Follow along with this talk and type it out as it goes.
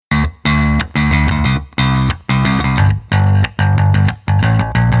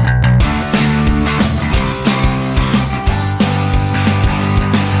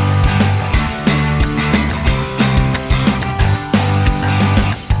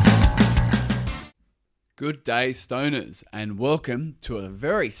Good day, Stoners, and welcome to a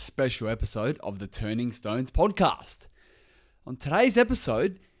very special episode of the Turning Stones podcast. On today's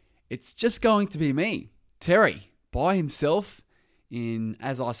episode, it's just going to be me, Terry, by himself in,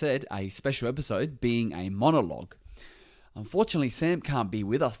 as I said, a special episode being a monologue. Unfortunately, Sam can't be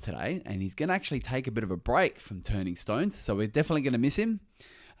with us today, and he's going to actually take a bit of a break from Turning Stones, so we're definitely going to miss him.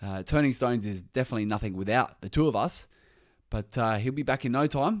 Turning Stones is definitely nothing without the two of us. But he'll be back in no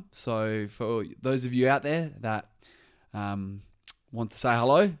time. So for those of you out there that want to say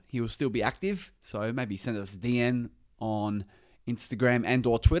hello, he will still be active. So maybe send us a DM on Instagram and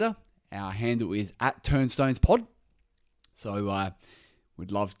or Twitter. Our handle is @TurnstonesPod. So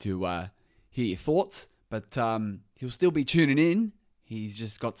we'd love to hear your thoughts. But he'll still be tuning in. He's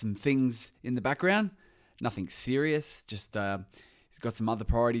just got some things in the background. Nothing serious. Just he's got some other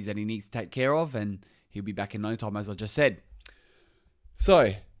priorities that he needs to take care of. And he'll be back in no time, as I just said.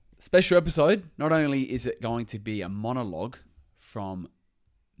 So, special episode. Not only is it going to be a monologue from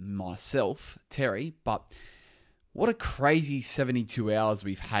myself, Terry, but what a crazy 72 hours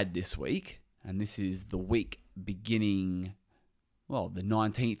we've had this week. And this is the week beginning, the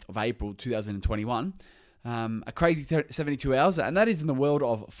 19th of April 2021. A crazy 72 hours, and that is in the world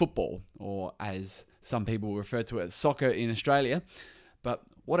of football, or as some people refer to it as soccer in Australia. But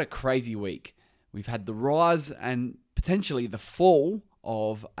what a crazy week. We've had the rise and potentially the fall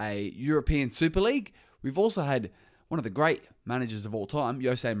of a European Super League. We've also had one of the great managers of all time,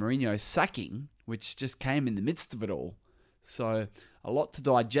 Jose Mourinho, sacking, which just came in the midst of it all. So a lot to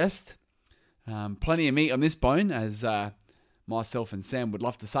digest. Plenty of meat on this bone, as myself and Sam would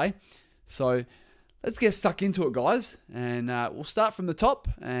love to say. So let's get stuck into it, guys. And we'll start from the top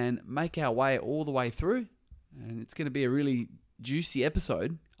and make our way all the way through. And it's going to be a really juicy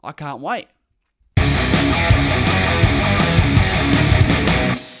episode. I can't wait.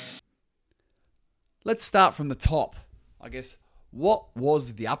 Let's start from the top. I guess, what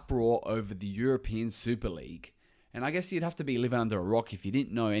was the uproar over the European Super League? And I guess you'd have to be living under a rock if you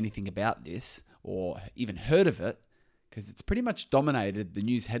didn't know anything about this or even heard of it, because it's pretty much dominated the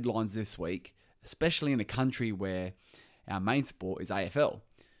news headlines this week, especially in a country where our main sport is AFL.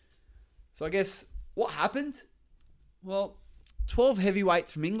 So I guess, what happened? Well, 12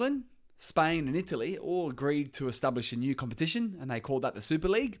 heavyweights from England, Spain and Italy all agreed to establish a new competition, and they called that the Super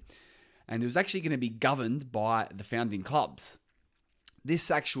League. And it was actually going to be governed by the founding clubs.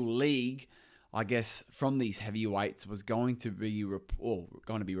 This actual league, I guess, from these heavyweights was going to be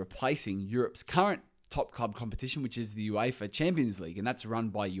replacing Europe's current top club competition, which is the UEFA Champions League, and that's run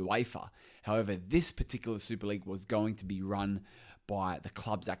by UEFA. However, this particular Super League was going to be run by the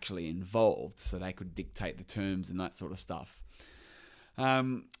clubs actually involved, so they could dictate the terms and that sort of stuff.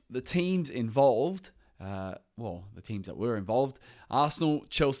 The teams involved... the teams that were involved: Arsenal,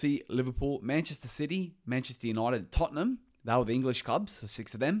 Chelsea, Liverpool, Manchester City, Manchester United, Tottenham. They were the English clubs, so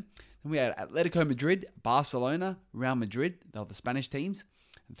 6 of them. Then we had Atletico Madrid, Barcelona, Real Madrid. They were the Spanish teams,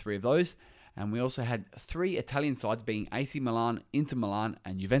 and 3 of those. And we also had 3 Italian sides, being AC Milan, Inter Milan,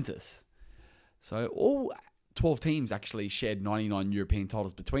 and Juventus. So all 12 teams actually shared 99 European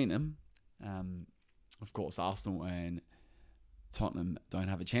titles between them. Of course, Arsenal and Tottenham don't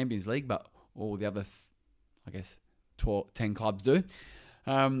have a Champions League, but all the other 10 clubs do.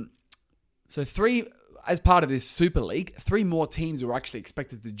 So 3, as part of this Super League, 3 more teams were actually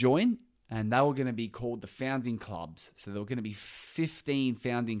expected to join, and they were going to be called the founding clubs. So there were going to be 15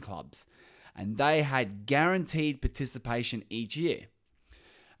 founding clubs, and they had guaranteed participation each year.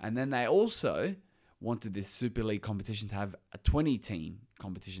 And then they also wanted this Super League competition to have a 20-team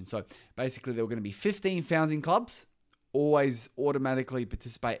competition. So basically there were going to be 15 founding clubs, always automatically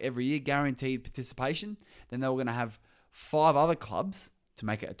participate every year, guaranteed participation. Then they were going to have 5 other clubs to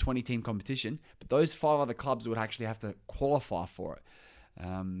make it a 20-team competition, but those 5 other clubs would actually have to qualify for it.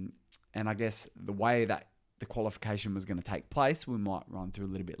 And I guess the way that the qualification was going to take place, we might run through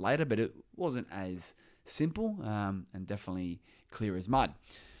a little bit later, but it wasn't as simple and definitely clear as mud.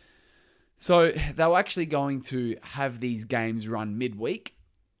 So they were actually going to have these games run midweek,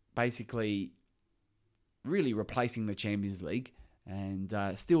 basically really replacing the Champions League and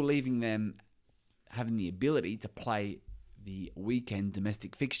still leaving them having the ability to play the weekend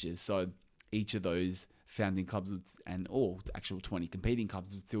domestic fixtures. So each of those founding clubs and all actual 20 competing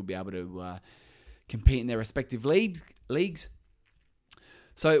clubs would still be able to compete in their respective leagues.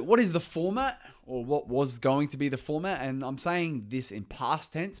 So what is the format, or what was going to be the format? And I'm saying this in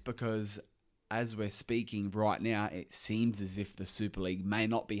past tense because as we're speaking right now, it seems as if the Super League may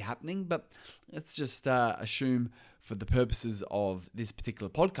not be happening, but let's just assume for the purposes of this particular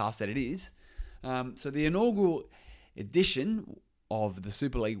podcast that it is. So the inaugural edition of the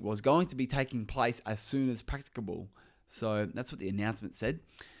Super League was going to be taking place as soon as practicable. So that's what the announcement said,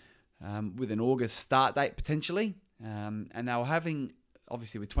 with an August start date potentially. And they were having,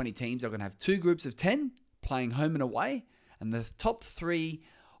 obviously with 20 teams, they're going to have 2 groups of 10 playing home and away. And the top 3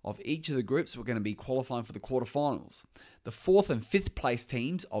 of each of the groups were going to be qualifying for the quarterfinals. The 4th and 5th place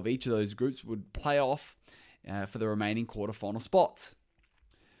teams of each of those groups would play off for the remaining quarterfinal spots.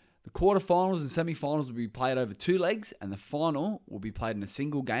 The quarterfinals and semi-finals will be played over 2 legs, and the final will be played in a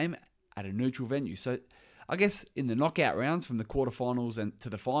single game at a neutral venue. So I guess in the knockout rounds from the quarterfinals and to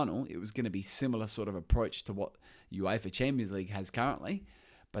the final, it was going to be similar sort of approach to what UEFA Champions League has currently.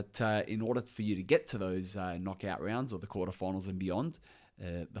 But in order for you to get to those knockout rounds or the quarterfinals and beyond,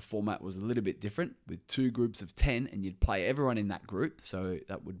 the format was a little bit different with 2 groups of 10, and you'd play everyone in that group. So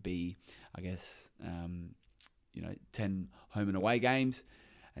that would be, I guess, 10 home and away games.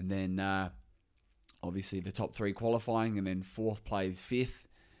 And then obviously the top 3 qualifying, and then 4th plays 5th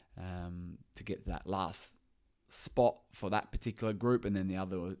to get that last spot for that particular group. And then the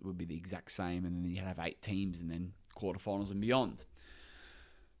other would be the exact same. And then you'd have 8 teams and then quarterfinals and beyond.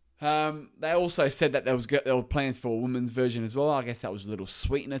 They also said that there were plans for a women's version as well. I guess that was a little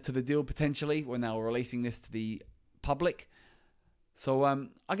sweetener to the deal potentially when they were releasing this to the public. So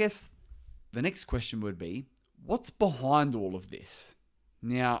I guess the next question would be, what's behind all of this?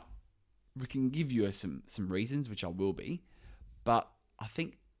 Now, we can give you some reasons, which I will be, but I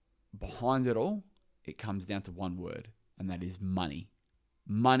think behind it all, it comes down to one word, and that is money.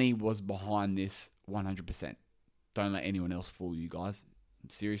 Money was behind this 100%. Don't let anyone else fool you guys.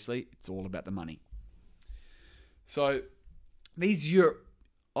 Seriously, it's all about the money. So these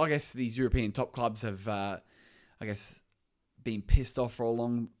European top clubs have, been pissed off for a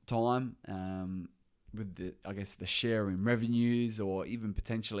long time. With the share in revenues, or even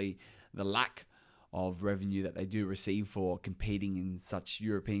potentially the lack of revenue that they do receive for competing in such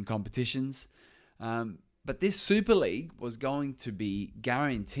European competitions. But this Super League was going to be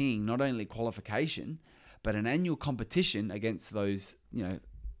guaranteeing not only qualification, but an annual competition against those,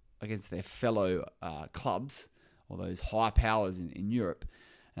 against their fellow clubs or those high powers in Europe.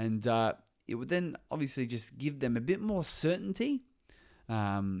 And it would then obviously just give them a bit more certainty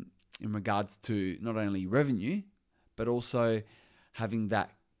in regards to not only revenue, but also having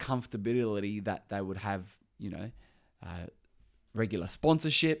that comfortability that they would have, regular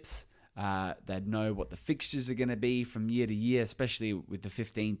sponsorships. They'd know what the fixtures are going to be from year to year, especially with the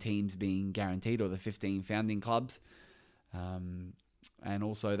 15 teams being guaranteed, or the 15 founding clubs. And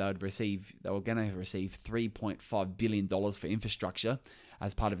also they were going to receive $3.5 billion for infrastructure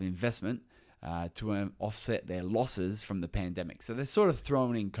as part of investment to offset their losses from the pandemic. So they're sort of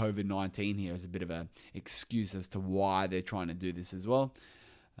throwing in COVID-19 here as a bit of an excuse as to why they're trying to do this as well.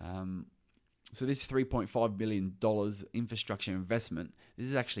 So this $3.5 billion infrastructure investment, this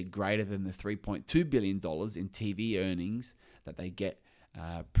is actually greater than the $3.2 billion in TV earnings that they get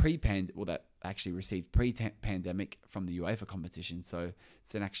that actually received pre-pandemic from the UEFA competition. So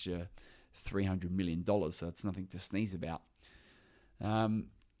it's an extra $300 million. So it's nothing to sneeze about.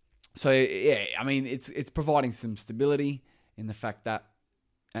 So yeah, I mean, it's providing some stability in the fact that,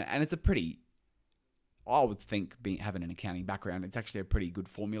 and it's a pretty, I would think, having an accounting background, it's actually a pretty good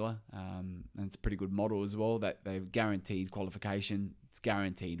formula, and it's a pretty good model as well, that they've guaranteed qualification, it's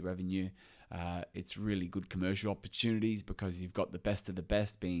guaranteed revenue, it's really good commercial opportunities because you've got the best of the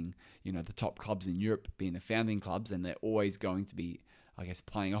best being, the top clubs in Europe being the founding clubs, and they're always going to be, I guess,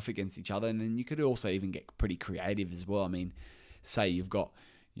 playing off against each other. And then you could also even get pretty creative as well. I mean, say you've got,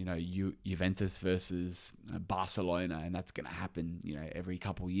 Juventus versus Barcelona, and that's going to happen, every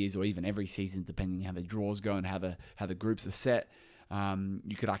couple of years or even every season, depending how the draws go and how the groups are set.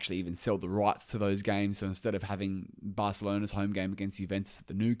 You could actually even sell the rights to those games. So instead of having Barcelona's home game against Juventus at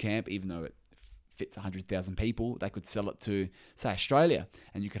the Nou Camp, even though it fits 100,000 people, they could sell it to, say, Australia,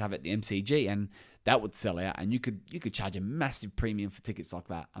 and you could have it at the MCG, and that would sell out, and you could charge a massive premium for tickets like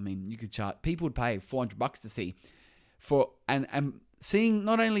that. I mean, people would pay $400 to see and seeing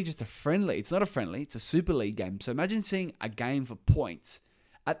not only just it's not a friendly, it's a Super League game. So imagine seeing a game for points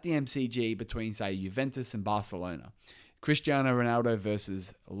at the MCG between, say, Juventus and Barcelona. Cristiano Ronaldo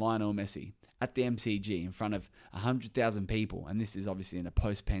versus Lionel Messi at the MCG in front of 100,000 people. And this is obviously in a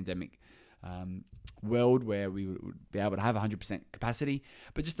post-pandemic world where we would be able to have 100% capacity.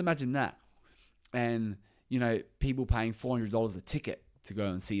 But just imagine that. And, people paying $400 a ticket to go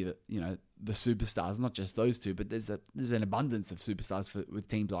and see the superstars, not just those two, but there's an abundance of superstars with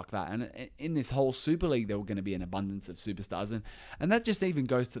teams like that. And in this whole Super League, there were going to be an abundance of superstars. And that just even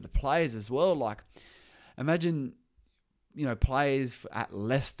goes to the players as well. Like, imagine, players at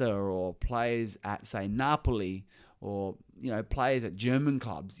Leicester or players at, say, Napoli or players at German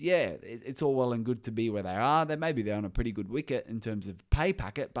clubs. Yeah, it's all well and good to be where they are. They're on a pretty good wicket in terms of pay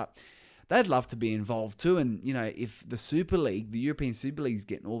packet, but they'd love to be involved too. And if the Super League, the European Super League, is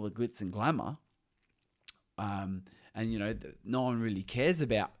getting all the glitz and glamour, and no one really cares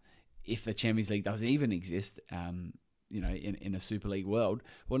about if the Champions League doesn't even exist. In a Super League world,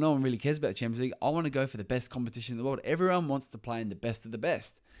 well, no one really cares about the Champions League. I want to go for the best competition in the world. Everyone wants to play in the best of the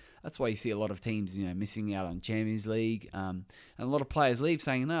best. That's why you see a lot of teams, missing out on Champions League, and a lot of players leave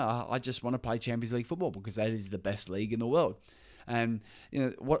saying, "No, I just want to play Champions League football because that is the best league in the world." And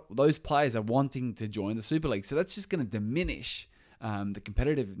what those players are wanting to join the Super League, so that's just going to diminish the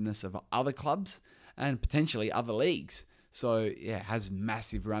competitiveness of other clubs and potentially other leagues. So yeah, it has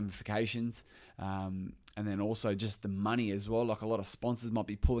massive ramifications. And then also just the money as well. Like a lot of sponsors might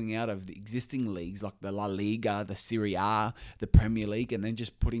be pulling out of the existing leagues like the La Liga, the Serie A, the Premier League, and then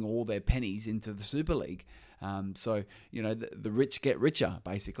just putting all their pennies into the Super League. So the rich get richer,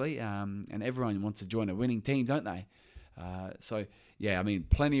 basically, and everyone wants to join a winning team, don't they? So yeah, I mean,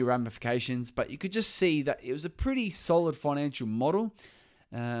 plenty of ramifications, but you could just see that it was a pretty solid financial model.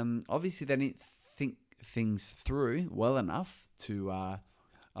 Obviously, they didn't think things through well enough to,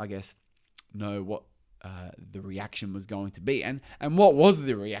 I guess, know what the reaction was going to be. And what was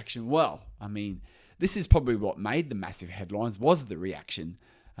the reaction? Well, I mean, this is probably what made the massive headlines, was the reaction.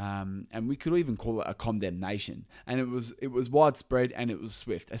 And we could even call it a condemnation. And it was widespread and it was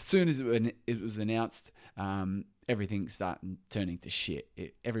swift. As soon as it was announced, everything started turning to shit.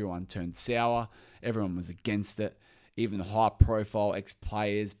 Everyone turned sour. Everyone was against it. Even the high-profile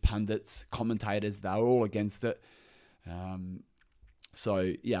ex-players, pundits, commentators, they were all against it.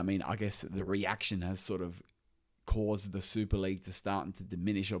 So, yeah, I mean, I guess the reaction has sort of caused the Super League to start to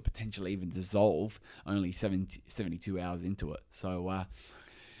diminish or potentially even dissolve only 72 hours into it. So,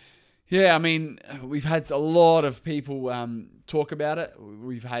 yeah, I mean, we've had a lot of people talk about it.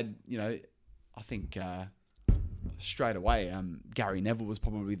 We've had, I think straight away, Gary Neville was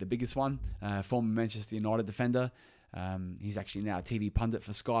probably the biggest one, former Manchester United defender. He's actually now a TV pundit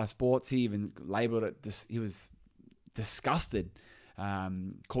for Sky Sports. He even labelled it, he was disgusted.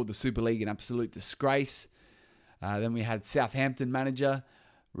 Called the Super League an absolute disgrace. Then we had Southampton manager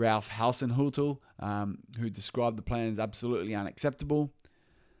Ralph Hasenhüttl, who described the plan as absolutely unacceptable.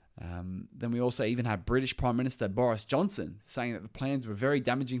 Then we also even had British Prime Minister Boris Johnson saying that the plans were very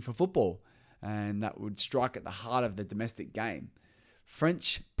damaging for football and that would strike at the heart of the domestic game.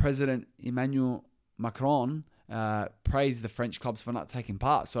 French President Emmanuel Macron praised the French clubs for not taking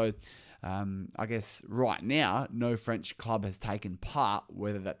part. So I guess right now, no French club has taken part.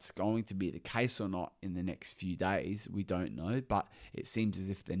 Whether that's going to be the case or not in the next few days, we don't know. But it seems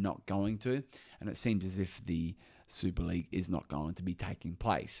as if they're not going to. And it seems as if the Super League is not going to be taking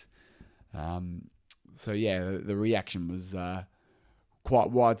place. So yeah, the reaction was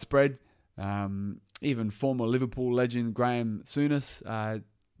quite widespread. Even former Liverpool legend Graham Souness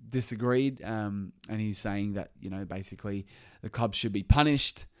disagreed. And he's saying that, basically the club should be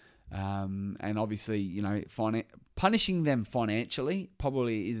punished. And obviously, punishing them financially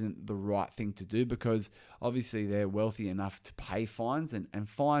probably isn't the right thing to do because obviously they're wealthy enough to pay fines and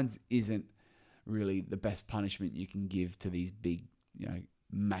fines isn't really the best punishment you can give to these big,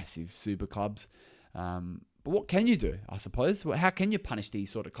 massive super clubs. But what can you do, I suppose? How can you punish these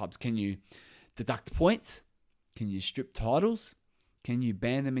sort of clubs? Can you deduct points? Can you strip titles? Can you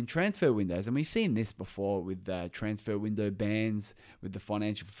ban them in transfer windows? And we've seen this before with transfer window bans, with the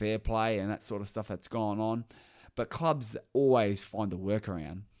financial fair play and that sort of stuff that's gone on. But clubs always find a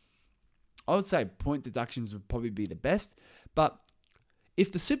workaround. I would say point deductions would probably be the best. But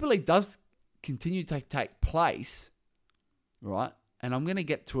if the Super League does continue to take place, right, and I'm going to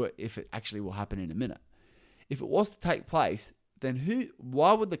get to it if it actually will happen in a minute. If it was to take place, then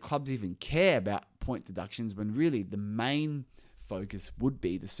why would the clubs even care about point deductions when really the main focus would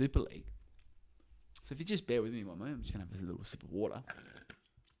be the Super League? So if you just bear with me one moment, I'm just going to have a little sip of water.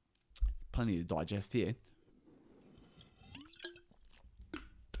 Plenty to digest here.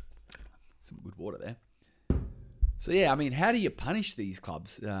 Some good water there. So yeah, I mean, how do you punish these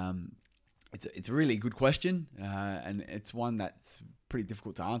clubs? It's a really good question, and it's one that's pretty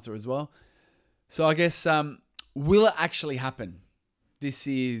difficult to answer as well. So I guess, will it actually happen? This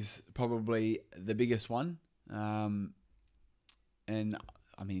is probably the biggest one. And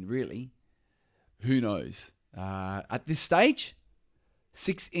I mean, really, who knows? At this stage,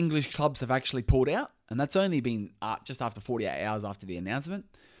 6 English clubs have actually pulled out, and that's only been just after 48 hours after the announcement.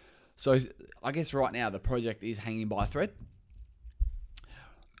 So I guess right now the project is hanging by a thread.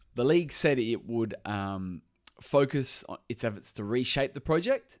 The league said it would focus on its efforts to reshape the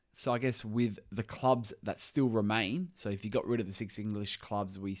project So I guess with the clubs that still remain, so if you got rid of the 6 English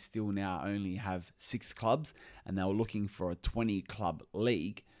clubs, we still now only have 6 clubs, and they were looking for a 20-club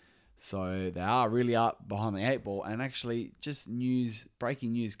league. So they are really up behind the 8 ball. And actually, just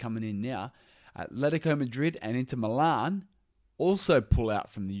breaking news coming in now, Atletico Madrid and Inter Milan also pull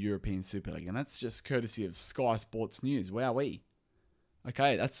out from the European Super League. And that's just courtesy of Sky Sports News. Wowee.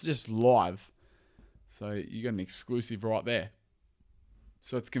 Okay, that's just live. So you got an exclusive right there.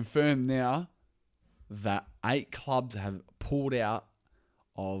 So it's confirmed now that 8 clubs have pulled out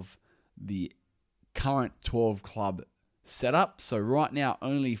of the current 12-club setup. So right now,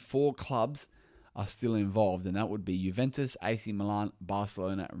 only 4 clubs are still involved, and that would be Juventus, AC Milan,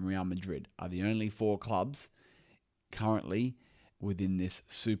 Barcelona, and Real Madrid are the only 4 clubs currently within this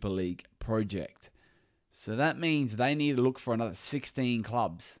Super League project. So that means they need to look for another 16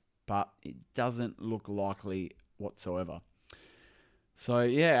 clubs, but it doesn't look likely whatsoever. So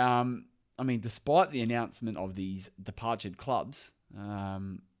yeah, I mean, despite the announcement of these departed clubs,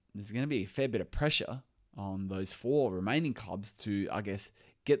 there's going to be a fair bit of pressure on those 4 remaining clubs to, I guess,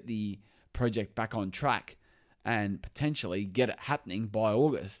 get the project back on track and potentially get it happening by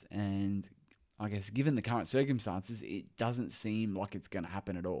August. And I guess given the current circumstances, it doesn't seem like it's going to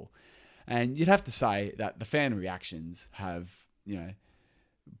happen at all. And you'd have to say that the fan reactions have,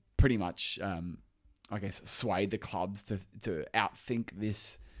 pretty much, I guess, swayed the clubs to outthink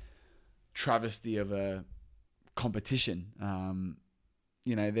this travesty of a competition.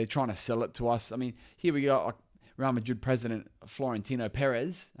 They're trying to sell it to us. I mean, here we got Real Madrid president Florentino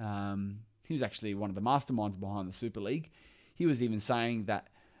Perez. He was actually one of the masterminds behind the Super League. He was even saying that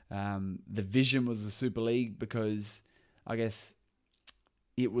the vision was the Super League because, I guess,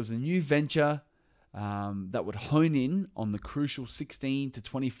 it was a new venture that would hone in on the crucial 16 to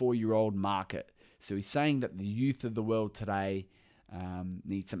 24-year-old market. So he's saying that the youth of the world today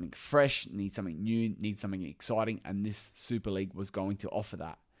needs something fresh, needs something new, needs something exciting, and this Super League was going to offer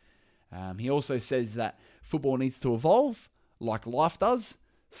that. He also says that football needs to evolve like life does.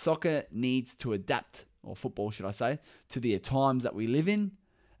 Soccer needs to adapt, or football should I say, to the times that we live in.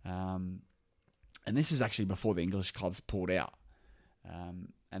 And this is actually before the English clubs pulled out.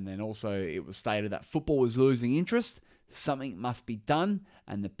 And then also it was stated that football was losing interest. Something must be done,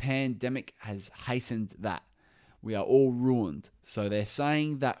 and the pandemic has hastened that. We are all ruined. So they're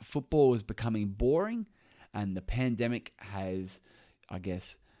saying that football is becoming boring, and the pandemic has, I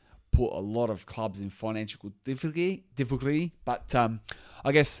guess, put a lot of clubs in financial difficulty. But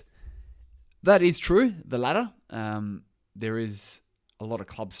I guess that is true, the latter. There is a lot of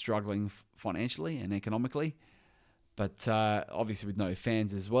clubs struggling financially and economically, but obviously with no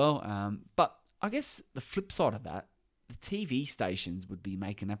fans as well. But I guess the flip side of that, the TV stations would be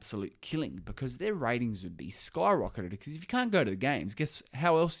making absolute killing because their ratings would be skyrocketed. Because if you can't go to the games, guess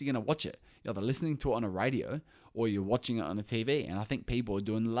how else are you going to watch it? You're either listening to it on a radio or you're watching it on a TV. And I think people are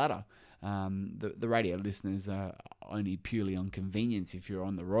doing the latter. The radio listeners are only purely on convenience. If you're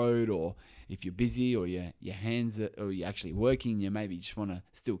on the road or if you're busy or your hands or you're actually working, you maybe just want to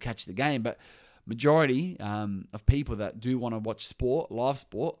still catch the game. But majority of people that do want to watch sport, live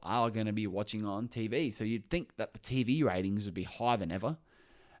sport, are going to be watching on TV. So you'd think that the TV ratings would be higher than ever.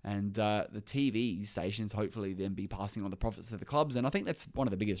 And the TV stations hopefully then be passing on the profits to the clubs. And I think that's one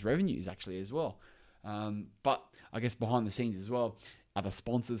of the biggest revenues actually as well. But I guess behind the scenes as well, are the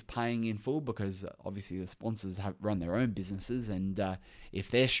sponsors paying in full? Because obviously the sponsors have run their own businesses. And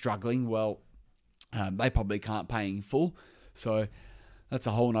if they're struggling, well, they probably can't pay in full. So that's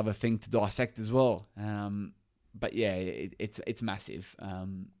a whole other thing to dissect as well. But yeah, it's massive.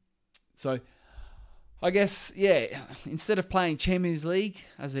 So I guess, yeah, instead of playing Champions League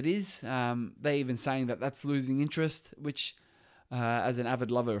as it is, they're even saying that that's losing interest, which as an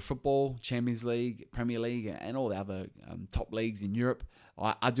avid lover of football, Champions League, Premier League, and all the other top leagues in Europe,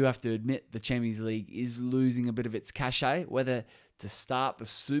 I do have to admit the Champions League is losing a bit of its cachet. Whether to start the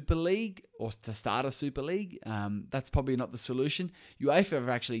Super League or to start a Super League, that's probably not the solution. UEFA have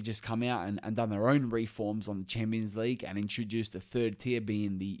actually just come out and done their own reforms on the Champions League and introduced a third tier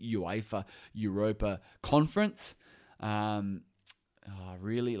being the UEFA Europa Conference.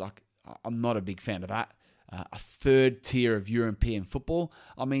 Really, I'm not a big fan of that. A third tier of European football.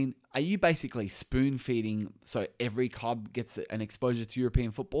 I mean, are you basically spoon feeding so every club gets an exposure to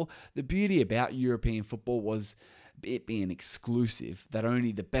European football? The beauty about European football was it being exclusive, that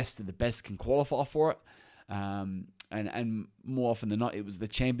only the best of the best can qualify for it. And more often than not, it was the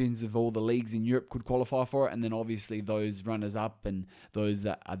champions of all the leagues in Europe could qualify for it. And then obviously those runners up and those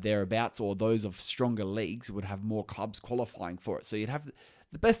that are thereabouts or those of stronger leagues would have more clubs qualifying for it. So you'd have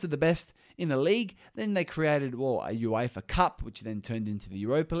the best of the best in a league. Then they created, a UEFA Cup, which then turned into the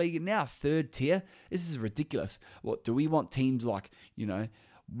Europa League, and now a third tier. This is ridiculous. What, do we want teams like,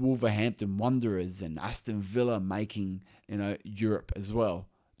 Wolverhampton Wanderers and Aston Villa making, Europe as well,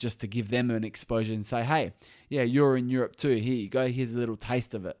 just to give them an exposure and say, hey, yeah, you're in Europe too. Here you go. Here's a little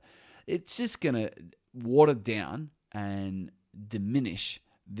taste of it. It's just going to water down and diminish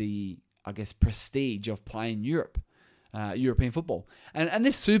the, prestige of playing European football. And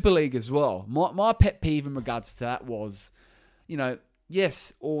this Super League as well. My pet peeve in regards to that was,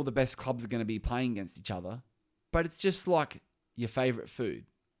 yes, all the best clubs are going to be playing against each other, but it's just like your favorite food.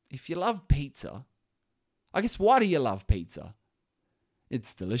 If you love pizza, why do you love pizza?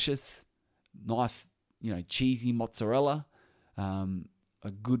 It's delicious, nice, cheesy mozzarella,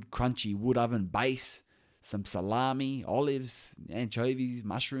 a good crunchy wood oven base, some salami, olives, anchovies,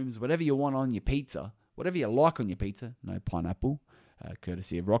 mushrooms, whatever you want on your pizza, whatever you like on your pizza. No pineapple,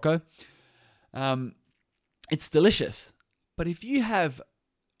 courtesy of Rocco. It's delicious. But if you have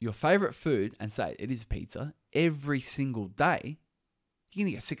your favorite food and say it is pizza every single day, you're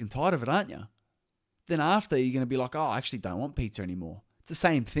going to get sick and tired of it, aren't you? Then after, you're going to be like, I actually don't want pizza anymore. It's the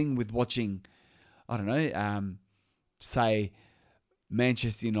same thing with watching, say,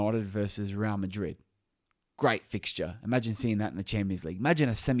 Manchester United versus Real Madrid. Great fixture. Imagine seeing that in the Champions League. Imagine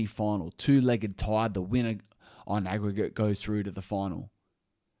a semi-final, two-legged tie. The winner on aggregate goes through to the final.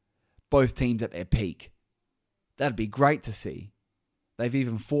 Both teams at their peak. That'd be great to see. They've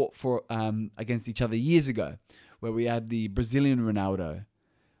even fought for against each other years ago, where we had the Brazilian Ronaldo,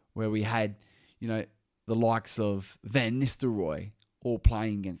 where we had, the likes of Van Nistelrooy all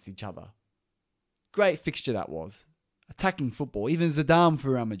playing against each other. Great fixture that was. Attacking football, even Zidane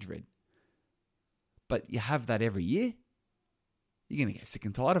for Real Madrid. But you have that every year, you're going to get sick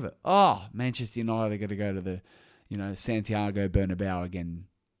and tired of it. Manchester United are going to go to the, Santiago Bernabeu again.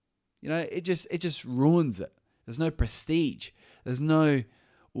 It just ruins it. There's no prestige. There's no,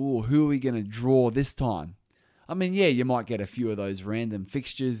 who are we going to draw this time? You might get a few of those random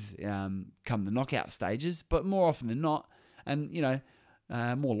fixtures come the knockout stages, but more often than not, and,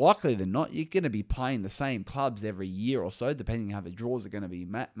 more likely than not, you're going to be playing the same clubs every year or so, depending on how the draws are going to be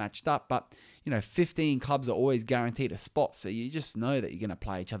matched up. But, 15 clubs are always guaranteed a spot, so you just know that you're going to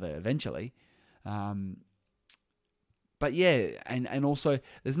play each other eventually. But yeah, and also,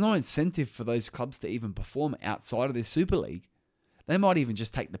 there's no incentive for those clubs to even perform outside of this Super League. They might even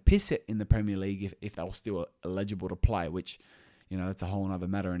just take the piss in the Premier League if they're still eligible to play, which, that's a whole other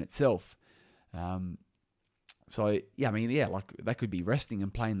matter in itself. So, they could be resting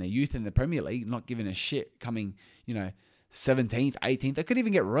and playing their youth in the Premier League, not giving a shit, coming, 17th, 18th. They could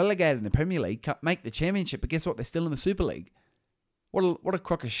even get relegated in the Premier League, make the Championship, but guess what? They're still in the Super League. What a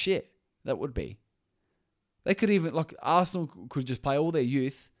crock of shit that would be. They could even, Arsenal could just play all their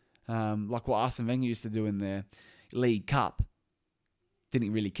youth, like what Arsene Wenger used to do in their League Cup.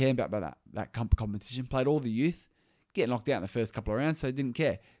 Didn't really care about that competition. Played all the youth, get knocked out in the first couple of rounds, so didn't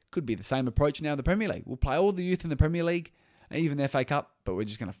care. Could be the same approach now in the Premier League. We'll play all the youth in the Premier League and even the FA Cup, but we're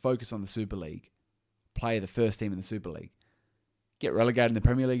just going to focus on the Super League. Play the first team in the Super League. Get relegated in the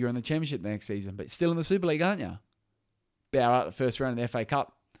Premier League or in the Championship next season, but still in the Super League, aren't you? Bow out the first round of the FA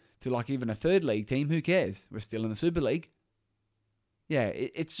Cup to even a third league team. Who cares? We're still in the Super League. Yeah,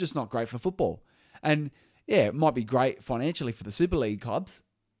 it's just not great for football. And yeah, it might be great financially for the Super League clubs,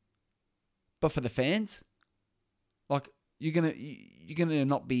 but for the fans, you're gonna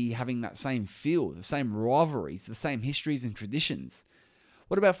not be having that same feel, the same rivalries, the same histories and traditions.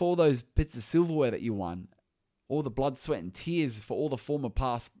 What about for all those bits of silverware that you won? All the blood, sweat and tears for all the former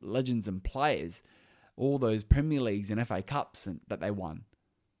past legends and players, all those Premier Leagues and FA Cups that they won.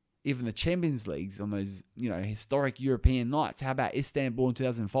 Even the Champions Leagues on those, historic European nights. How about Istanbul in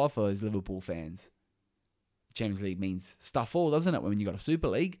 2005 for those Liverpool fans? The Champions League means stuff all, doesn't it, when you got a Super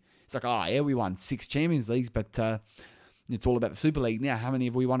League? It's like, we won 6 Champions Leagues, but it's all about the Super League now. How many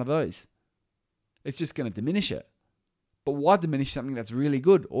have we won of those? It's just going to diminish it. But why diminish something that's really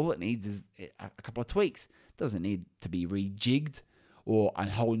good? All it needs is a couple of tweaks. It doesn't need to be rejigged or a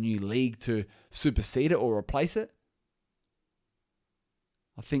whole new league to supersede it or replace it.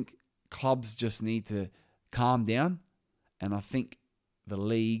 I think clubs just need to calm down, and I think the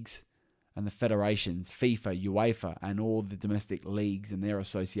leagues and the federations, FIFA, UEFA, and all the domestic leagues and their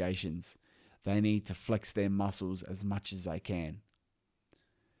associations, they need to flex their muscles as much as they can.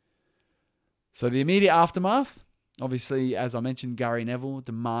 So the immediate aftermath, obviously, as I mentioned, Gary Neville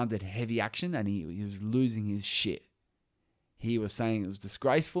demanded heavy action, and he was losing his shit. He was saying it was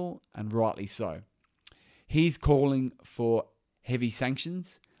disgraceful, and rightly so. He's calling for heavy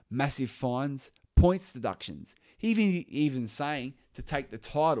sanctions, massive fines, points deductions. He even saying to take the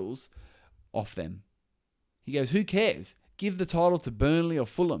titles off them. He goes, who cares? Give the title to Burnley or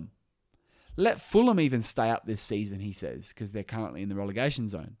Fulham. Let Fulham even stay up this season, he says, because they're currently in the relegation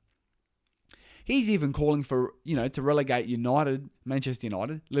zone. He's even calling for, to relegate Manchester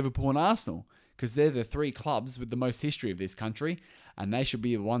United, Liverpool and Arsenal, because they're the three clubs with the most history of this country, and they should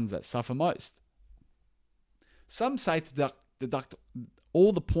be the ones that suffer most. Some say to deduct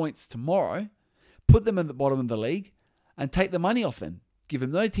all the points tomorrow, put them at the bottom of the league, and take the money off them. Give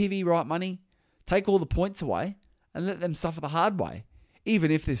them no TV right money, take all the points away, and let them suffer the hard way.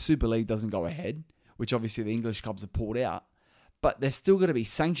 Even if this Super League doesn't go ahead, which obviously the English clubs have pulled out, but there's still going to be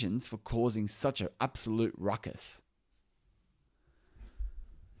sanctions for causing such an absolute ruckus.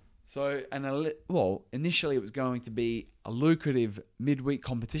 So, initially it was going to be a lucrative midweek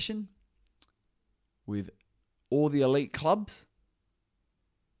competition with all the elite clubs,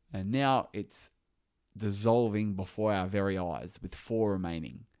 and now it's dissolving before our very eyes with 4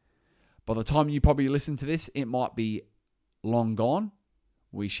 remaining. By the time you probably listen to this, it might be long gone.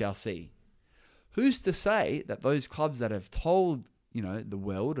 We shall see. Who's to say that those clubs that have told, the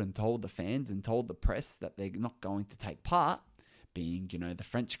world and told the fans and told the press that they're not going to take part, being, the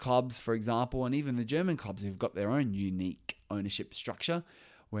French clubs, for example, and even the German clubs who've got their own unique ownership structure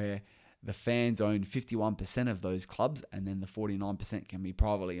where the fans own 51% of those clubs and then the 49% can be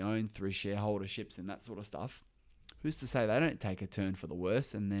privately owned through shareholderships and that sort of stuff. Who's to say they don't take a turn for the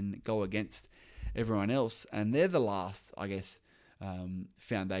worse and then go against everyone else? And they're the last,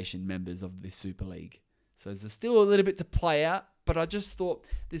 foundation members of this Super League. So there's still a little bit to play out, but I just thought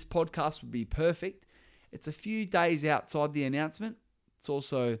this podcast would be perfect. It's a few days outside the announcement. It's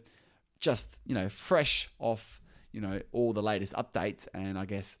also just, fresh off, all the latest updates. And I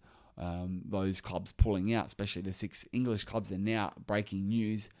guess those clubs pulling out, especially the 6 English clubs, are now breaking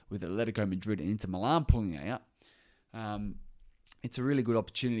news with Atletico Madrid and Inter Milan pulling out. It's a really good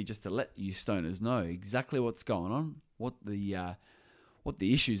opportunity just to let you stoners know exactly what's going on, what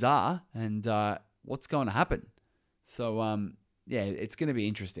the issues are, and what's going to happen. So it's going to be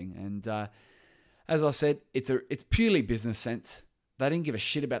interesting. And as I said, it's purely business sense. They didn't give a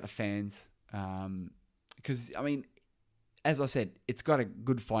shit about the fans because as I said, it's got a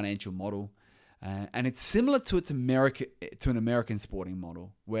good financial model, and it's similar to an American sporting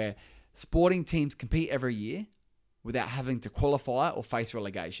model where sporting teams compete every year without having to qualify or face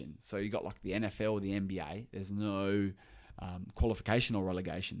relegation. So you got like the NFL or the NBA. There's no qualification or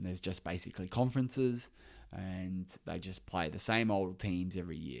relegation. There's just basically conferences, and they just play the same old teams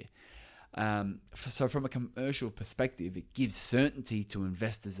every year. So from a commercial perspective, it gives certainty to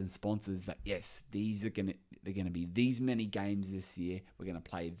investors and sponsors that yes, they're going to be these many games this year. We're going to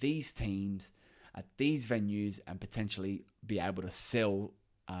play these teams at these venues and potentially be able to sell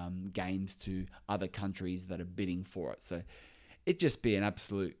games to other countries that are bidding for it. So it'd just be an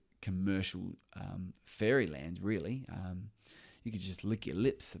absolute commercial fairyland, really. You could just lick your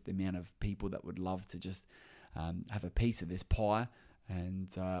lips at the amount of people that would love to just have a piece of this pie and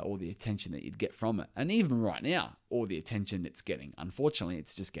all the attention that you'd get from it. And even right now, all the attention it's getting, unfortunately,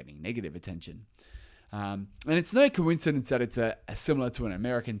 it's just getting negative attention. And it's no coincidence that it's a similar to an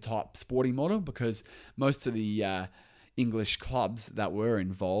American type sporting model, because most of the English clubs that were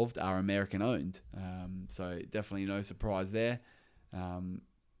involved are American owned. So definitely no surprise there.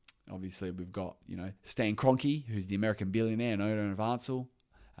 Obviously we've got, Stan Kroenke, who's the American billionaire and owner of Arsenal.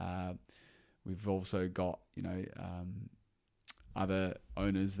 We've also got, other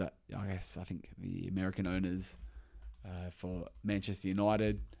owners that I think the American owners for Manchester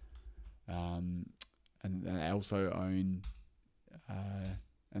United, and they also own,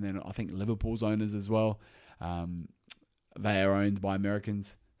 and then I think Liverpool's owners as well. They are owned by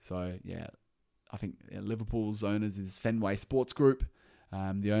Americans. So yeah, I think Liverpool's owners is Fenway Sports Group.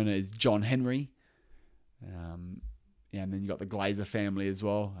 The owner is John Henry. And then you got the Glazer family as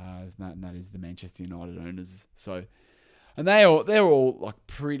well. And that is the Manchester United owners. So, and they're all like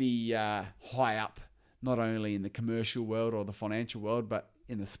pretty high up, not only in the commercial world or the financial world, but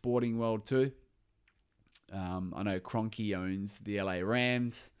in the sporting world too. I know Kroenke owns the LA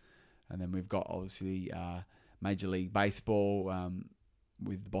Rams, and then we've got obviously Major League Baseball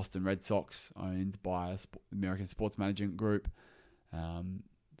with the Boston Red Sox, owned by American Sports Management Group.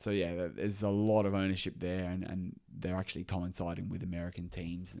 So yeah, there's a lot of ownership there, and they're actually coinciding with American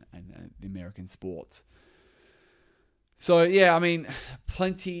teams and the American sports. So yeah,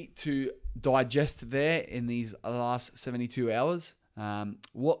 plenty to digest there in these last 72 hours.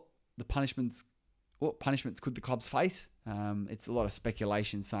 What punishments could the clubs face? It's a lot of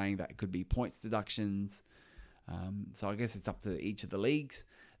speculation saying that it could be points deductions. So I guess it's up to each of the leagues.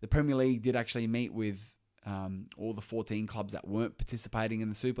 the Premier League did actually meet with all the 14 clubs that weren't participating in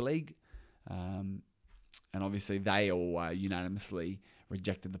the Super League. And obviously they all unanimously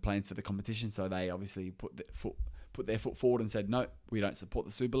rejected the plans for the competition. So they obviously put their foot forward and said, no, we don't support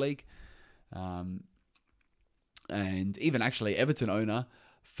the Super League. And even actually Everton owner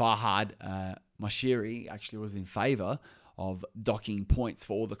Farhad Moshiri actually was in favour of docking points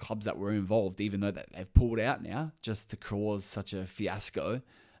for all the clubs that were involved, even though that they've pulled out now, just to cause such a fiasco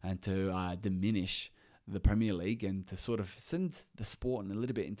and to diminish the Premier League and to sort of send the sport in a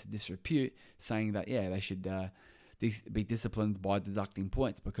little bit into disrepute, saying that, yeah, they should be disciplined by deducting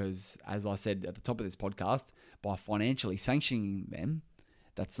points because, as I said at the top of this podcast, by financially sanctioning them,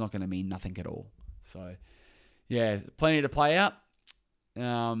 that's not going to mean nothing at all. So, yeah, plenty to play out.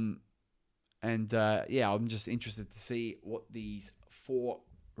 I'm just interested to see what these 4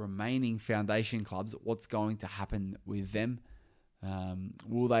 remaining foundation clubs, what's going to happen with them.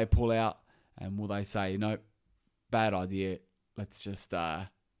 Will they pull out and will they say, no, bad idea, let's just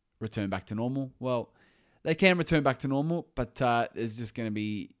return back to normal? Well, they can return back to normal, but there's just going to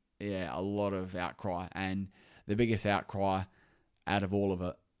be a lot of outcry. And the biggest outcry out of all of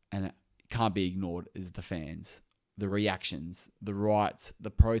it, and it can't be ignored, is the fans, the reactions, the riots,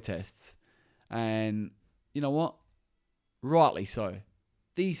 the protests. And you know what? Rightly so.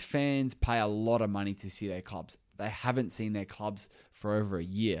 These fans pay a lot of money to see their clubs. They haven't seen their clubs for over a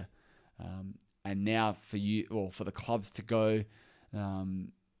year. And now for the clubs to go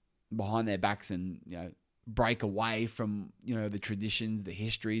behind their backs and, break away from, the traditions, the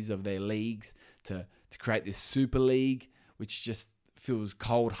histories of their leagues to create this Super League, which just feels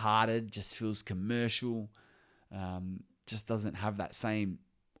cold-hearted, just feels commercial, just doesn't have that same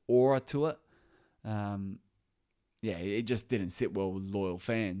aura to it. It just didn't sit well with loyal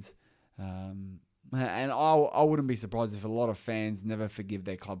fans. And I wouldn't be surprised if a lot of fans never forgive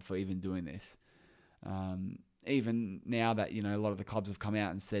their club for even doing this. Even now that, a lot of the clubs have come out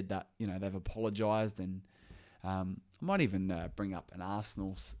and said that, they've apologised. And I might even bring up an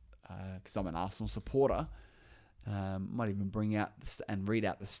Arsenal, because I'm an Arsenal supporter. Might even bring out and read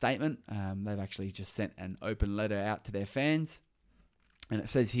out the statement. They've actually just sent an open letter out to their fans. And it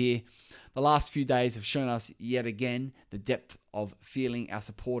says here, the last few days have shown us yet again the depth of feeling our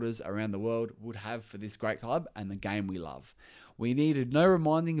supporters around the world would have for this great club and the game we love. We needed no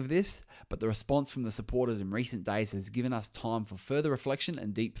reminding of this, but the response from the supporters in recent days has given us time for further reflection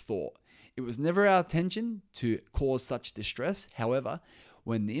and deep thought. It was never our intention to cause such distress. However,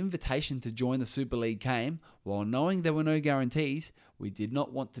 when the invitation to join the Super League came, while knowing there were no guarantees, we did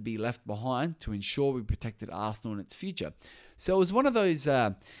not want to be left behind to ensure we protected Arsenal and its future. So it was one of those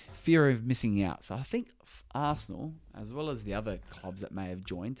fear of missing out. So I think Arsenal, as well as the other clubs that may have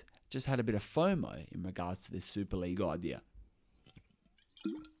joined, just had a bit of FOMO in regards to this Super League idea.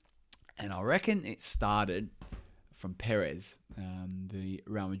 And I reckon it started from Perez, the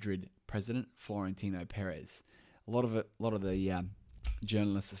Real Madrid president, Florentino Perez. A lot of the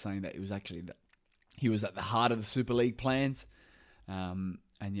journalists are saying that he was at the heart of the Super League plans.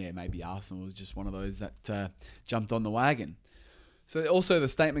 Maybe Arsenal was just one of those that jumped on the wagon. So also the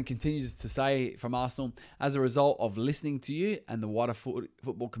statement continues to say from Arsenal, as a result of listening to you and the wider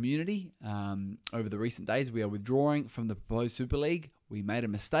football community over the recent days, we are withdrawing from the proposed Super League. We made a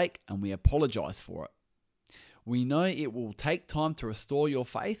mistake and we apologise for it. We know it will take time to restore your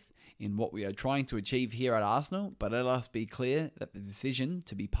faith in what we are trying to achieve here at Arsenal, but let us be clear that the decision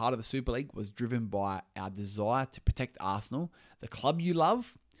to be part of the Super League was driven by our desire to protect Arsenal, the club you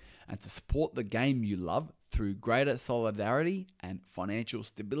love, and to support the game you love through greater solidarity and financial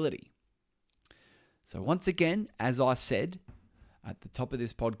stability. So once again, as I said at the top of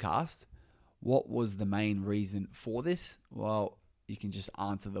this podcast, what was the main reason for this? Well, you can just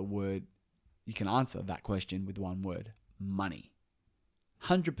answer that question with one word: money.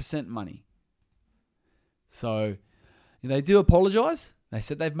 100% money. So they do apologise. They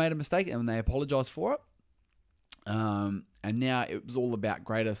said they've made a mistake and they apologise for it. And now it was all about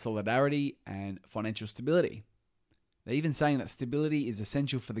greater solidarity and financial stability. They're even saying that stability is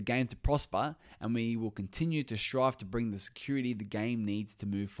essential for the game to prosper, and we will continue to strive to bring the security the game needs to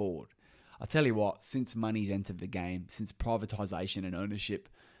move forward. I'll tell you what, since money's entered the game, since privatisation and ownership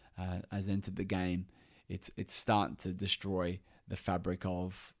has entered the game, it's starting to destroy the fabric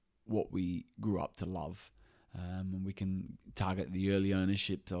of what we grew up to love. And we can target the early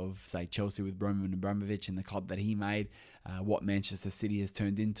ownership of, say, Chelsea with Roman Abramovich and the club that he made, what Manchester City has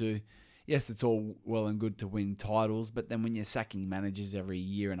turned into. Yes, it's all well and good to win titles, but then when you're sacking managers every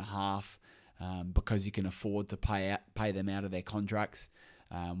year and a half because you can afford to pay them out of their contracts,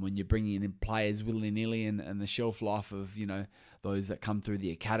 when you're bringing in players willy-nilly and the shelf life of, those that come through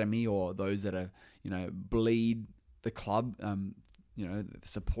the academy or those that are, bleed the club, the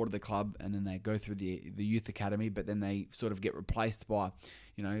support of the club, and then they go through the youth academy, but then they sort of get replaced by,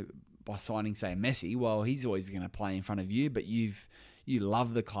 by signing, say, Messi. Well, he's always going to play in front of you, but you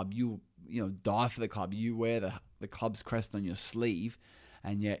love the club. You die for the club. You wear the club's crest on your sleeve,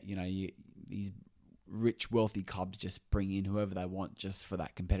 and yet, these rich, wealthy clubs just bring in whoever they want just for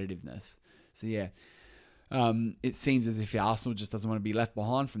that competitiveness. So, yeah, it seems as if Arsenal just doesn't want to be left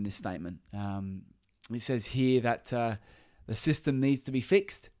behind from this statement. It says here that the system needs to be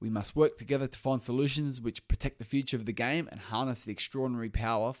fixed. We must work together to find solutions which protect the future of the game and harness the extraordinary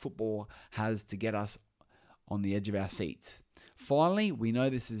power football has to get us on the edge of our seats. Finally, we know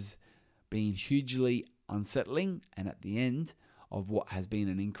this has been hugely unsettling and at the end of what has been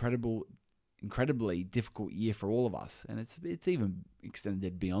an incredibly difficult year for all of us. And it's even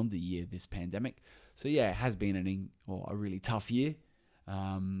extended beyond a year, this pandemic. So yeah, it has been a really tough year.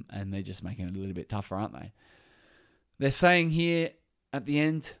 And they're just making it a little bit tougher, aren't they? They're saying here at the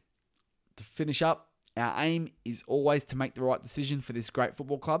end, to finish up, our aim is always to make the right decision for this great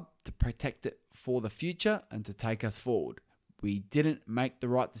football club, to protect it for the future and to take us forward. We didn't make the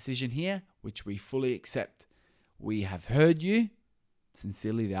right decision here, which we fully accept. We have heard you.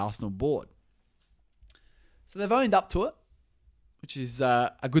 Sincerely, the Arsenal board. So they've owned up to it, which is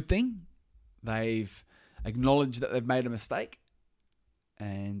a good thing. They've acknowledged that they've made a mistake.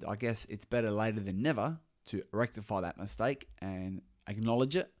 And I guess it's better later than never to rectify that mistake and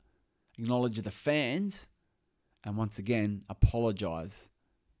acknowledge it, acknowledge the fans, and once again, apologise.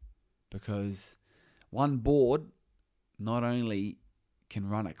 Because one board not only can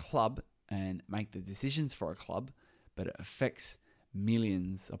run a club and make the decisions for a club, but it affects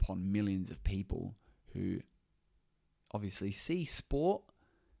millions upon millions of people who obviously see sport,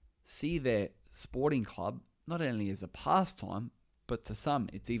 see their sporting club not only as a pastime, but to some,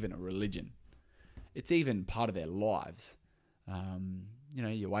 it's even a religion. It's even part of their lives.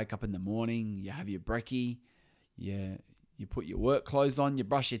 You wake up in the morning, you have your brekkie, you put your work clothes on, you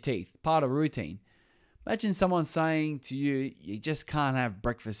brush your teeth. Part of routine. Imagine someone saying to you, you just can't have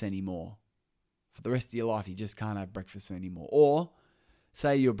breakfast anymore. For the rest of your life, you just can't have breakfast anymore. Or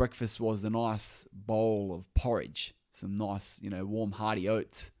say your breakfast was a nice bowl of porridge, some nice, warm, hearty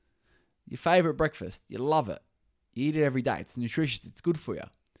oats. Your favourite breakfast, you love it. You eat it every day. It's nutritious. It's good for you.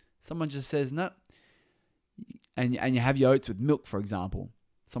 Someone just says, no. And you have your oats with milk, for example.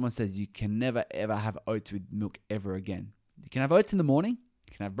 Someone says you can never, ever have oats with milk ever again. You can have oats in the morning.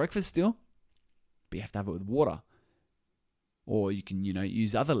 You can have breakfast still. But you have to have it with water. Or you can,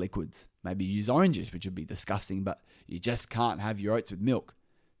 use other liquids. Maybe use orange juice, which would be disgusting. But you just can't have your oats with milk.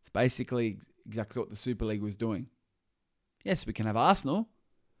 It's basically exactly what the Super League was doing. Yes, we can have Arsenal.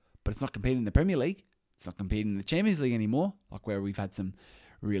 But it's not competing in the Premier League. It's not competing in the Champions League anymore, like where we've had some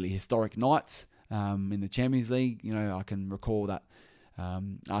really historic nights in the Champions League. I can recall that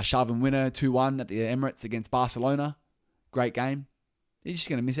Arshavin winner 2-1 at the Emirates against Barcelona. Great game. You're just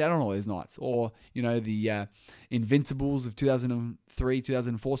going to miss out on all those nights. Or, the Invincibles of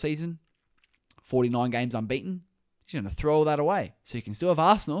 2003-2004 season, 49 games unbeaten. You're going to throw all that away. So you can still have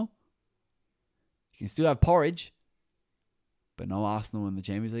Arsenal. You can still have porridge. But no Arsenal in the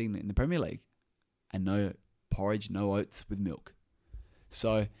Champions League, in the Premier League. And no porridge, no oats with milk.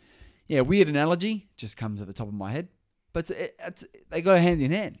 So, yeah, weird analogy. Just comes at the top of my head. But they go hand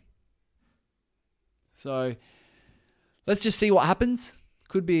in hand. So, let's just see what happens.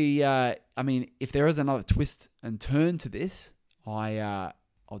 Could be, if there is another twist and turn to this, I'll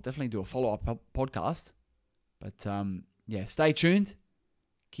definitely do a follow-up podcast. But, stay tuned.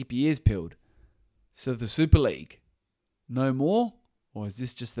 Keep your ears peeled. So, the Super League, no more? Or is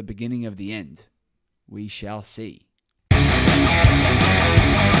this just the beginning of the end? We shall see.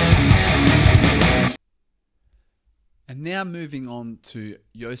 And now moving on to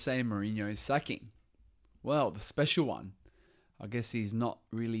Jose Mourinho's sacking. Well, the special one. I guess he's not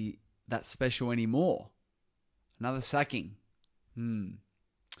really that special anymore. Another sacking.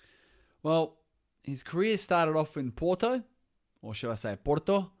 Well, his career started off in Porto, or should I say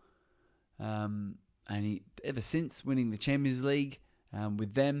Porto. And he, ever since winning the Champions League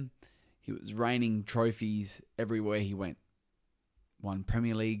with them, he was reigning trophies everywhere he went. Won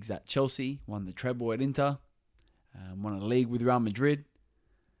Premier Leagues at Chelsea, won the treble at Inter, won a league with Real Madrid,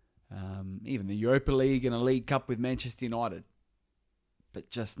 even the Europa League and a League Cup with Manchester United. But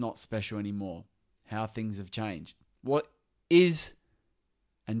just not special anymore. How things have changed. What is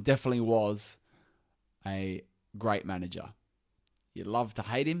and definitely was a great manager. You love to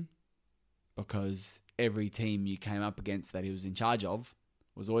hate him because every team you came up against that he was in charge of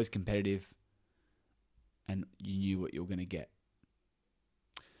was always competitive, and you knew what you were going to get.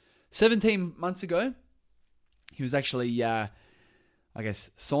 17 months ago, he was actually,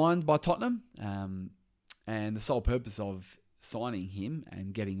 signed by Tottenham, and the sole purpose of signing him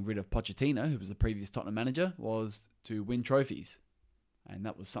and getting rid of Pochettino, who was the previous Tottenham manager, was to win trophies. And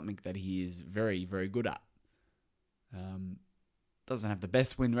that was something that he is very, very good at. Doesn't have the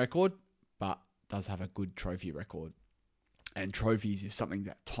best win record, but does have a good trophy record. And trophies is something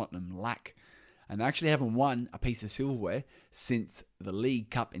that Tottenham lack. And they actually haven't won a piece of silverware since the League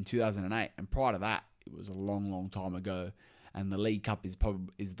Cup in 2008. And prior to that, it was a long, long time ago. And the League Cup is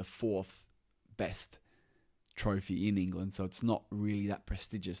the fourth best trophy in England. So it's not really that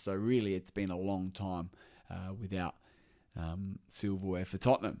prestigious. So really, it's been a long time without silverware for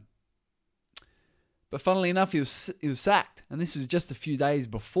Tottenham. But funnily enough, he was sacked. And this was just a few days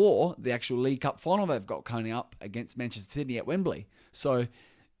before the actual League Cup final they've got coming up against Manchester City at Wembley. So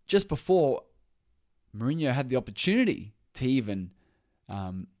just before Mourinho had the opportunity to even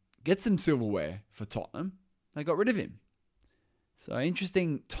get some silverware for Tottenham, they got rid of him. So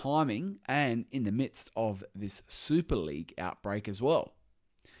interesting timing, and in the midst of this Super League outbreak as well.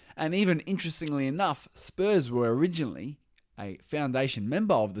 And even interestingly enough, Spurs were originally a foundation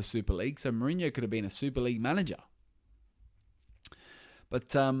member of the Super League, so Mourinho could have been a Super League manager.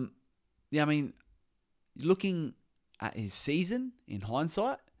 But, looking at his season in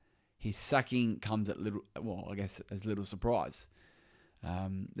hindsight, his sacking comes as little surprise.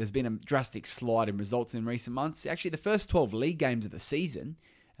 There's been a drastic slide in results in recent months. Actually, the first 12 league games of the season,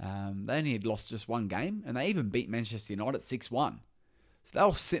 they only had lost just one game, and they even beat Manchester United 6-1. So they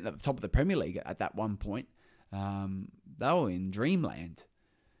were sitting at the top of the Premier League at that one point. They were in dreamland.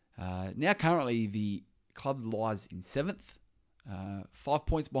 Now currently the club lies in 7th, 5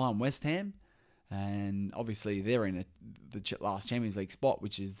 points behind West Ham. And obviously they're in the last Champions League spot,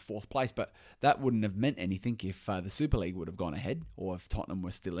 which is 4th place. But that wouldn't have meant anything if the Super League would have gone ahead, or if Tottenham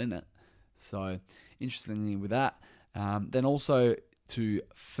were still in it. So interestingly with that. Then also to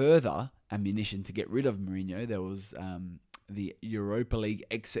further ammunition to get rid of Mourinho, there was the Europa League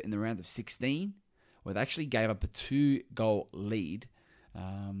exit in the round of 16, where they actually gave up a 2-goal lead.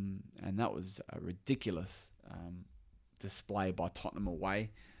 And that was a ridiculous display by Tottenham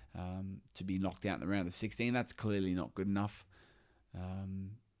away. To be knocked out in the round of 16, that's clearly not good enough.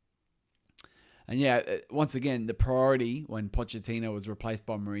 Once again, the priority when Pochettino was replaced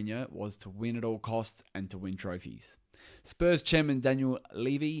by Mourinho was to win at all costs and to win trophies. Spurs chairman Daniel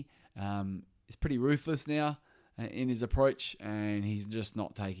Levy is pretty ruthless now in his approach, and he's just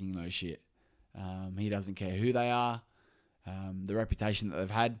not taking no shit. He doesn't care who they are, the reputation that they've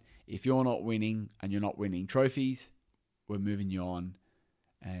had. If you're not winning and you're not winning trophies, we're moving you on.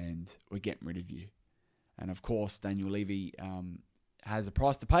 And we're getting rid of you. And of course, Daniel Levy has a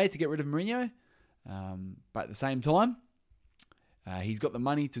price to pay to get rid of Mourinho. But at the same time, he's got the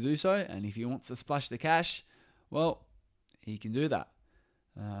money to do so. And if he wants to splash the cash, well, he can do that.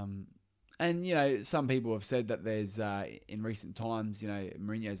 Some people have said that there's, in recent times,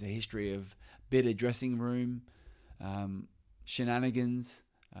 Mourinho has a history of bitter dressing room shenanigans.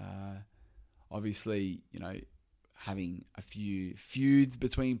 Obviously, having a few feuds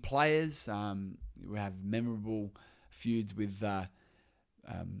between players. We have memorable feuds with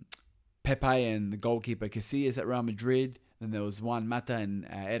Pepe and the goalkeeper Casillas at Real Madrid. Then there was Juan Mata and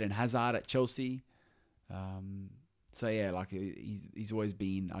Eden Hazard at Chelsea. He's always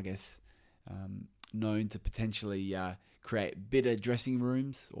been, known to potentially create bitter dressing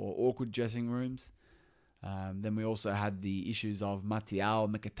rooms or awkward dressing rooms. Then we also had the issues of Martial,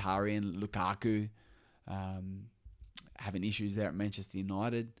 Mkhitaryan, Lukaku, having issues there at Manchester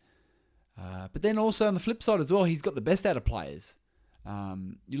United. But then also on the flip side as well, he's got the best out of players.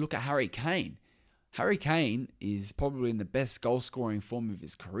 You look at Harry Kane. Harry Kane is probably in the best goal-scoring form of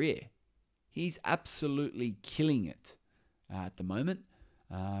his career. He's absolutely killing it at the moment.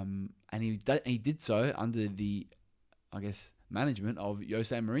 And he did so under the, management of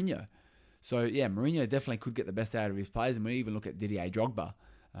Jose Mourinho. So, yeah, Mourinho definitely could get the best out of his players. And we even look at Didier Drogba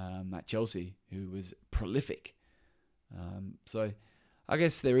at Chelsea, who was prolific. So I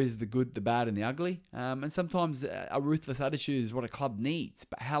guess there is the good, the bad, and the ugly. And sometimes a ruthless attitude is what a club needs.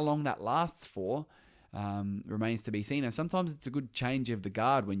 But how long that lasts for remains to be seen. And sometimes it's a good change of the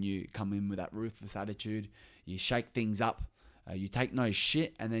guard when you come in with that ruthless attitude. You shake things up. You take no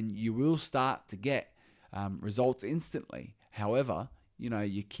shit. And then you will start to get results instantly. However,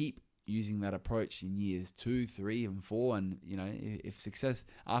 you keep using that approach in years 2, 3, and 4, and if success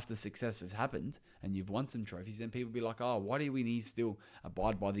has happened and you've won some trophies, then people be like, oh, why do we need to still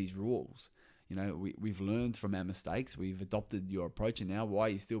abide by these rules? we've learned from our mistakes. We've adopted your approach, and now why are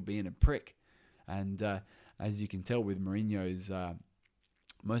you still being a prick? And as you can tell with Mourinho's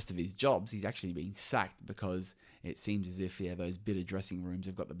most of his jobs, he's actually been sacked because it seems as if those bitter dressing rooms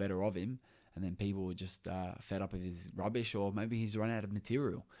have got the better of him, and then people are just fed up with his rubbish, or maybe he's run out of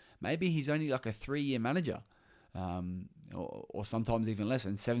material. Maybe he's only like a 3-year manager, or sometimes even less,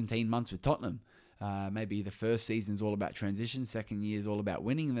 and 17 months with Tottenham. Maybe the first season's all about transition, second year is all about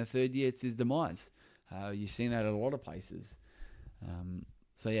winning, and the third year it's his demise. You've seen that at a lot of places.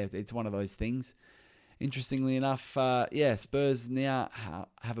 So it's one of those things. Interestingly enough, Spurs now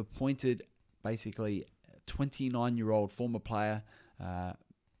have appointed basically 29-year-old former player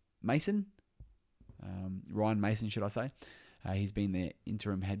Mason, Ryan Mason, should I say. He's been their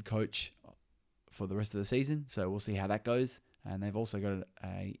interim head coach for the rest of the season, so we'll see how that goes. And they've also got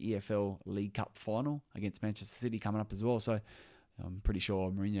a EFL League Cup final against Manchester City coming up as well, so I'm pretty sure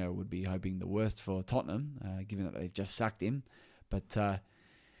Mourinho would be hoping the worst for Tottenham, given that they've just sacked him. But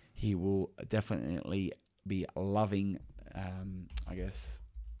he will definitely be loving,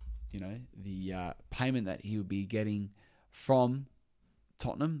 the payment that he will be getting from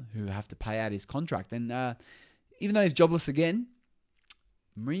Tottenham, who have to pay out his contract. And even though he's jobless again,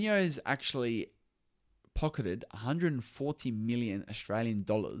 Mourinho's actually pocketed 140 million Australian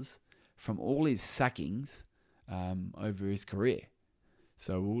dollars from all his sackings over his career.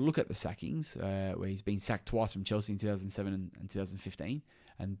 So we'll look at the sackings, where he's been sacked twice from Chelsea in 2007 and 2015,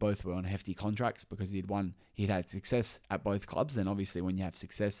 and both were on hefty contracts because he'd had success at both clubs. And obviously, when you have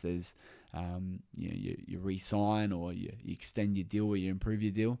success, there's you re-sign or you extend your deal or you improve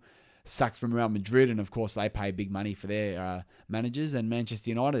your deal. Sacked from Real Madrid, and of course they pay big money for their managers. And Manchester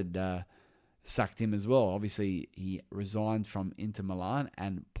United sacked him as well. Obviously, he resigned from Inter Milan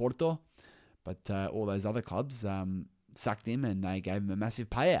and Porto, but all those other clubs sacked him, and they gave him a massive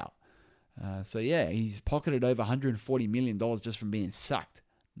payout. He's pocketed over $140 million just from being sacked.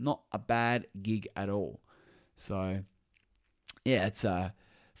 Not a bad gig at all. So, it's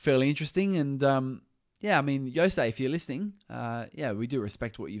fairly interesting. And, Jose, if you're listening, we do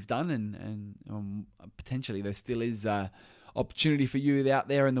respect what you've done. And potentially there still is opportunity for you out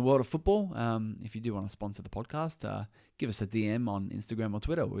there in the world of football. If you do want to sponsor the podcast, give us a DM on Instagram or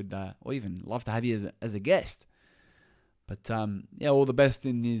Twitter. We'd or even love to have you as a guest. But, all the best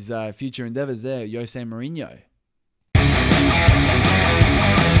in his future endeavours there, Jose Mourinho.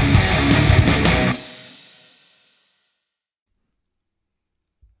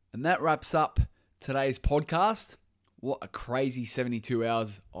 And that wraps up today's podcast. What a crazy 72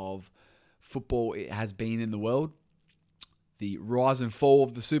 hours of football it has been in the world. The rise and fall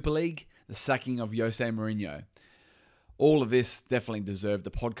of the Super League, the sacking of Jose Mourinho. All of this definitely deserved a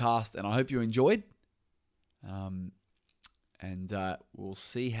podcast, and I hope you enjoyed. And we'll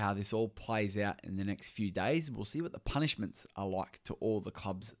see how this all plays out in the next few days. We'll see what the punishments are like to all the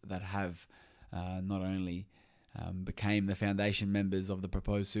clubs that have not only became the foundation members of the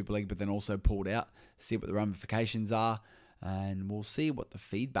proposed Super League, but then also pulled out. See what the ramifications are, and we'll see what the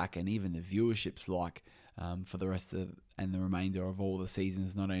feedback and even the viewership's like for the rest of and the remainder of all the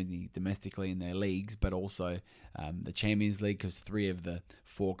seasons, not only domestically in their leagues, but also the Champions League, because 3 of the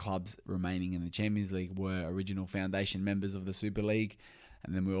 4 clubs remaining in the Champions League were original foundation members of the Super League.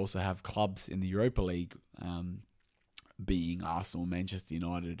 And then we also have clubs in the Europa League, being Arsenal, Manchester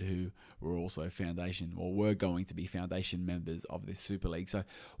United, who were also were going to be foundation members of this Super League. So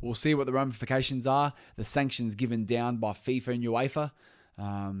we'll see what the ramifications are, the sanctions given down by FIFA and UEFA.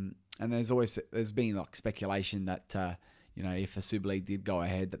 And there's been like speculation that if the Super League did go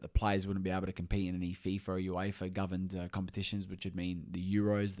ahead, that the players wouldn't be able to compete in any FIFA or UEFA governed competitions, which would mean the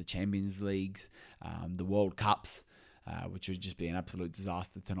Euros, the Champions Leagues, the World Cups, which would just be an absolute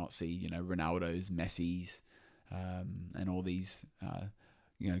disaster to not see Ronaldo's, Messi's, and all these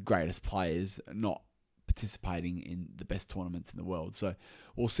greatest players not participating in the best tournaments in the world. So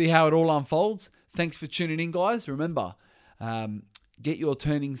we'll see how it all unfolds. Thanks for tuning in, guys. Remember, get your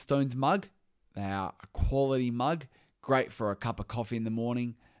Turning Stones mug. They are a quality mug, great for a cup of coffee in the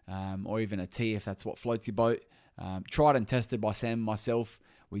morning, or even a tea if that's what floats your boat. Tried and tested by Sam and myself.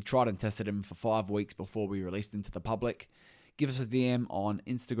 We tried and tested them for 5 weeks before we released them to the public. Give us a DM on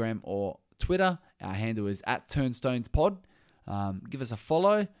Instagram or Twitter. Our handle is @TurnstonesPod. Give us a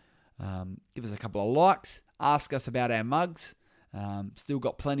follow. Give us a couple of likes. Ask us about our mugs. Still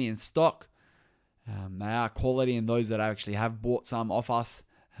got plenty in stock. They are quality, and those that actually have bought some off us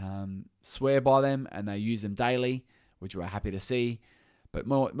swear by them, and they use them daily, which we're happy to see. But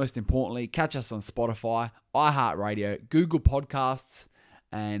most importantly, catch us on Spotify, iHeartRadio, Google Podcasts,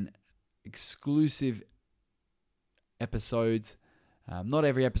 and exclusive episodes Not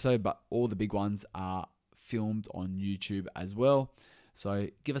every episode, but all the big ones are filmed on YouTube as well. So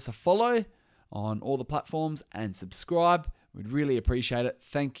give us a follow on all the platforms and subscribe. We'd really appreciate it.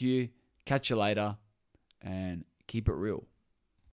 Thank you. Catch you later and keep it real.